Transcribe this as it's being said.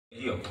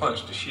He'll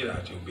punch the shit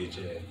out your bitch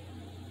ass.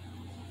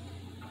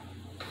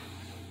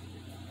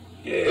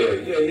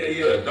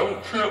 Yeah.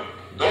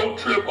 Don't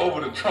trip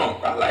over the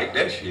trunk. I like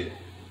that shit.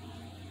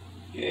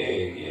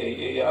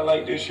 Yeah. I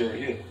like this shirt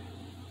here.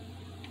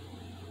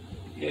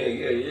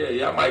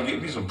 Yeah. I might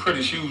get me some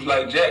pretty shoes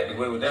like Jack to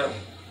wear with that one.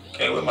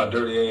 Can't wear my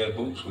dirty ass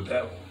boots with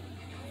that one.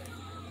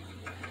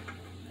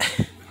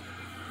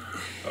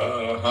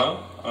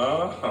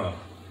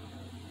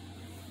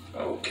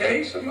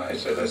 Okay, somebody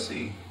said, let's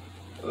see.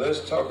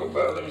 Let's talk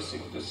about, let me see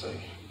what this say.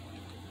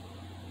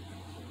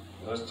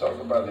 Let's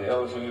talk about the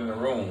elephant in the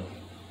room.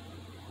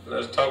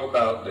 Let's talk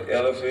about the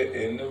elephant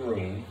in the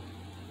room.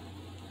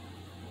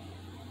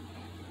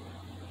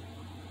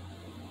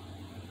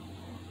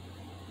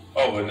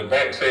 Oh, in the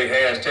back say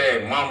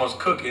hashtag mama's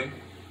cooking.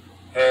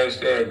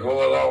 Hashtag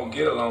go along,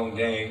 get along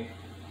game.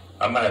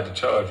 I might have to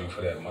charge you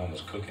for that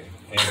mama's cooking.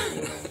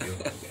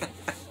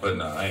 But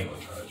no, I ain't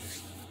gonna charge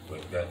you.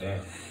 But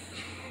goddamn.